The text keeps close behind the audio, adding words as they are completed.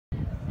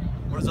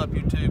What is up,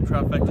 YouTube?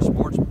 Trifecta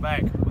Sports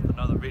back with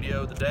another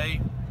video. Today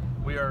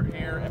we are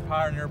here at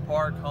Pioneer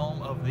Park,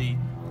 home of the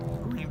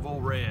Greeneville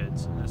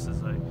Reds. This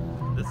is their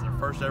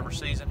first ever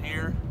season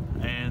here,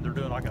 and they're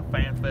doing like a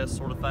fan fest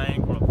sort of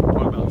thing. We're going to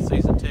talk about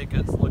season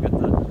tickets, look at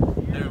the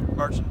new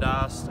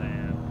merchandise,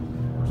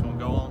 and we're just going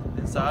to go on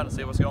inside and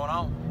see what's going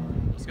on.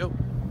 Let's go.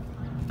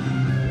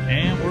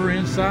 And we're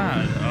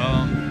inside.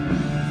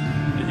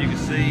 As you can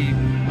see,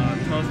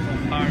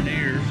 Tuscaloosa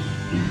Pioneers.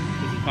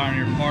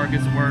 Pioneer Park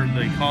is where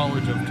the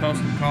College of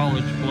Tuscaloosa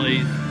College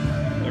plays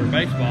their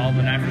baseball,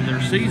 but after their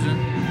season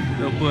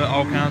they'll put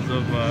all kinds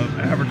of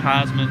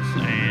advertisements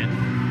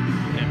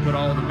and put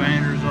all the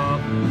banners up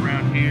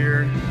around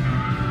here,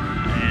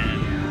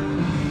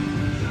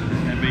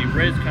 and be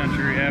Reds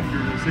country after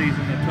the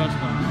season of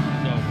Tuscaloosa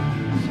is over.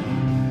 So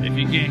if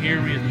you can't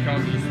hear me, it's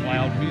because of this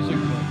loud music,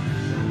 but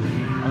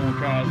I'm going to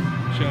try to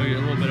show you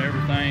a little bit of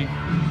everything.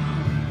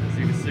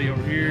 You can see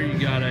over here, you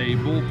got a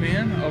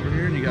bullpen over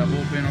here, and you got a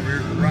bullpen over here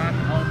to the right,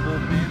 home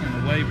bullpen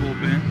and away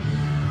bullpen.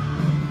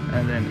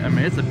 And then, I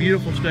mean, it's a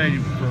beautiful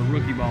stadium for a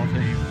rookie ball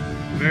team.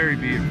 Very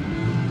beautiful.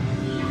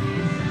 You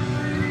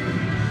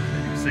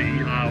can see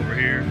Eli over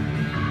here.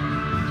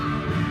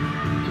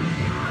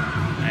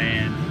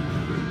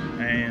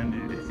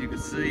 And as you can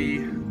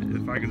see,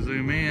 if I can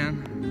zoom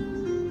in,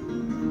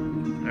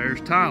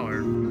 there's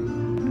Tyler,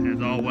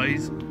 as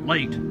always,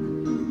 late.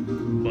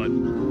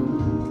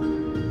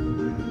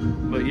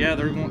 But yeah,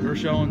 they're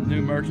showing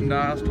new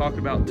merchandise, talking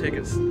about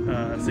tickets,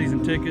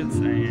 season tickets,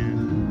 and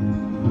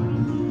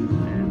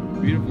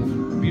beautiful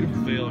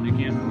field. You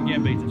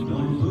can't beat this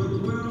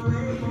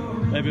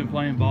place. They've been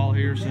playing ball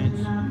here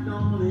since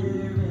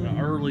the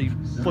early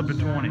flipping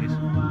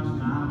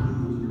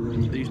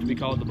 20s. They used to be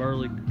called the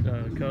Burley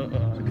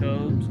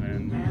Cubs,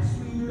 and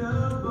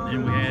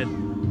we had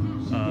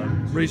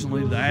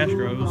recently the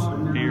Astros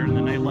here, and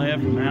then they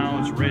left, and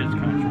now it's Reds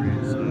country.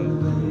 So.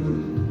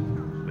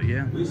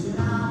 Yeah, you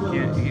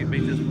can't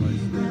beat this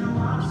place.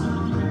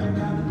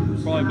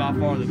 Probably by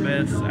far the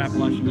best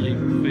Appalachian League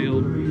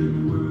field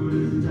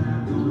in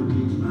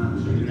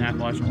the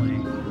Appalachian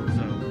League.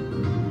 So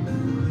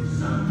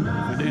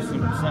if we do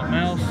something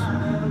else,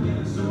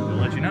 we'll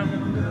let you know.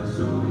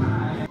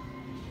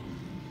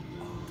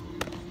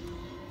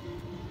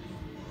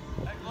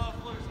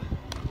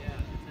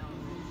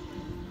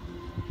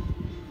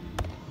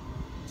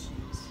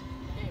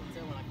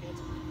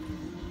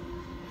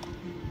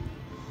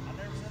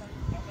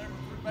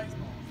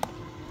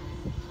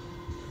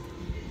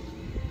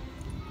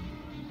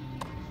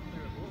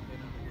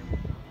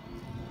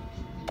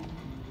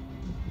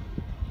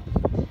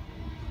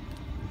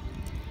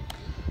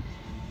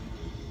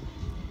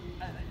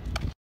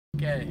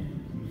 Okay,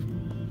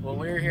 well,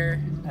 we're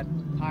here at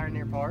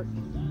Pioneer Park,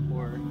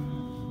 or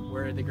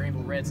where the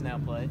Greeneville Reds now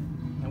play,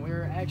 and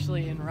we're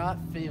actually in right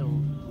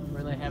field,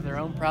 where they have their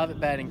own private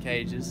batting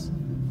cages,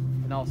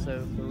 and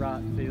also the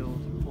right field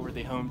for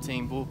the home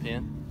team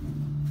bullpen.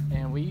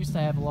 And we used to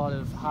have a lot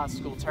of high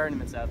school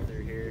tournaments out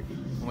there here,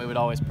 and we would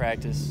always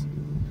practice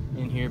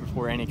in here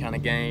before any kind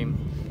of game.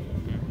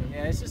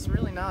 Yeah, it's just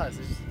really nice.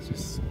 It's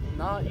just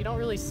not, you don't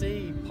really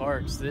see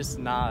parks this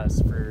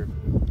nice for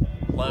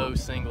low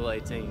single A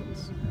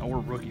teams. Or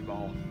rookie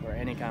ball. Or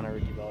any kind of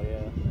rookie ball,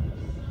 yeah.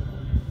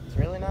 It's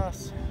really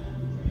nice.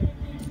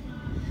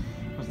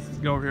 Let's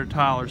go over here to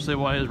Tyler, see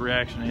what his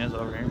reaction is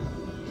over here.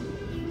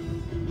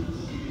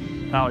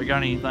 Tyler, you got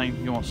anything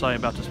you want to say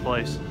about this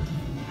place?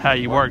 How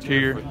you worked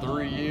here? For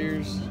 3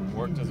 years,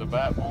 worked as a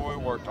bat boy,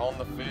 worked on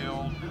the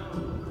field,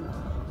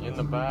 in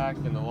the back,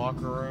 in the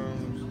locker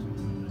rooms.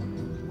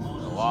 A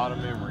lot of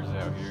memories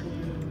out here.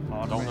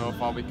 I don't know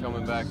if I'll be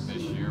coming back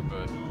this year,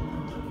 but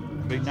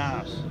be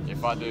nice.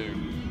 If I do,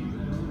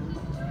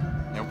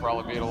 he'll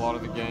probably be at a lot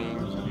of the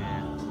games.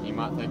 He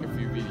might take a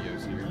few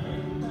videos here.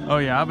 Oh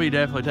yeah, I'll be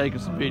definitely taking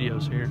some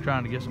videos here,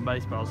 trying to get some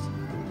baseballs.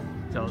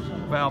 Those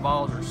foul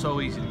balls are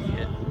so easy to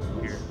get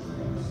here.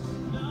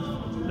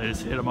 They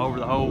just hit them over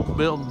the whole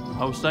building, the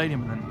whole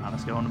stadium, and then I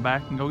just go in the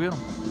back and go get them.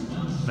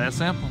 That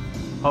simple.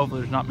 Hopefully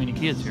there's not many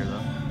kids here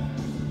though.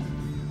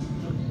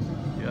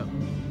 Yep.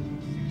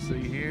 You can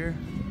see here.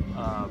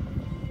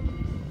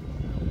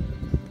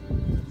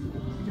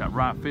 Got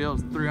right field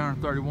is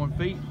 331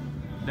 feet.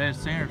 Dead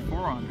center is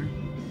 400. And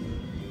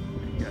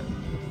you got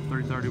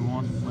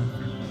 331 left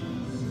field.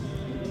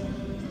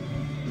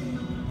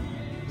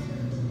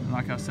 And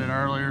like I said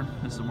earlier,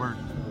 this is where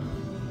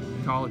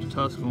College of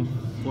Tuscaloosa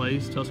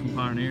plays, Tuscaloosa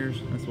Pioneers.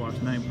 That's why it's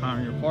named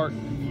Pioneer Park,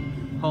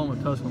 home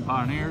of Tuscaloosa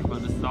Pioneers,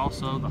 but this is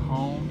also the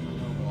home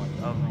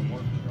of the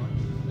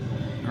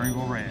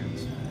Greeneville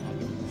Reds.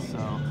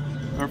 So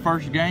their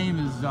first game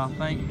is, I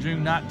think,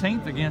 June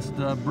 19th against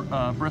the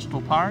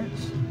Bristol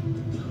Pirates.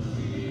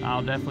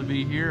 I'll definitely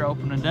be here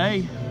opening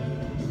day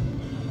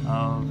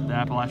of the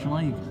Appalachian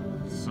League.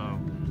 So,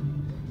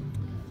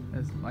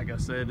 like I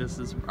said,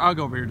 I'll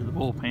go over here to the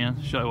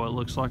bullpen, show you what it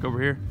looks like over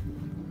here.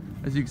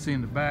 As you can see in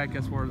the back,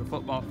 that's where the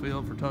football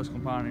field for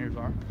Tuscaloosa Pioneers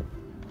are.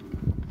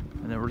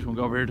 And then we're just gonna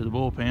go over here to the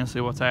bullpen,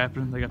 see what's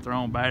happening. They got their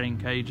own batting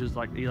cages,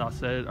 like Eli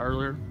said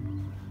earlier.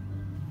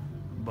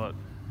 But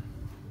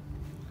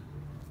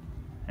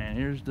And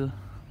here's the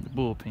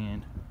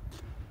bullpen.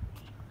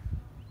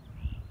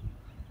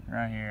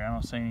 Right here, I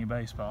don't see any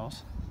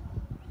baseballs.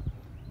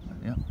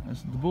 Yep, this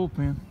is the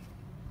bullpen.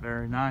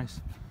 Very nice.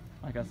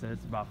 Like I said,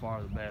 it's by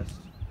far the best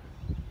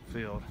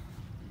field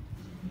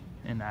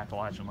in the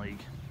Appalachian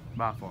League,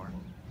 by far.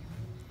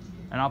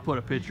 And I'll put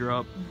a picture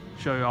up,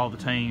 show you all the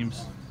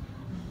teams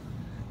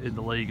in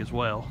the league as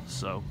well.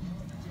 So,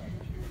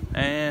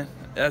 and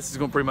that's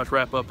gonna pretty much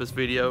wrap up this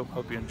video.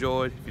 Hope you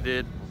enjoyed. If you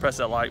did, press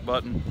that like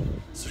button,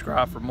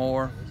 subscribe for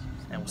more,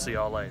 and we'll see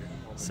y'all later.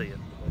 See ya.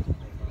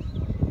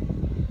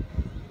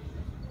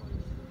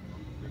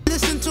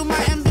 Listen to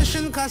my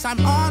ambition, cause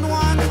I'm on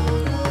one.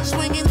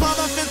 Swinging for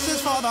the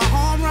fences for the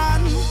home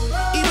run.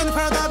 Even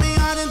further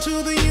beyond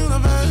into the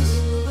universe.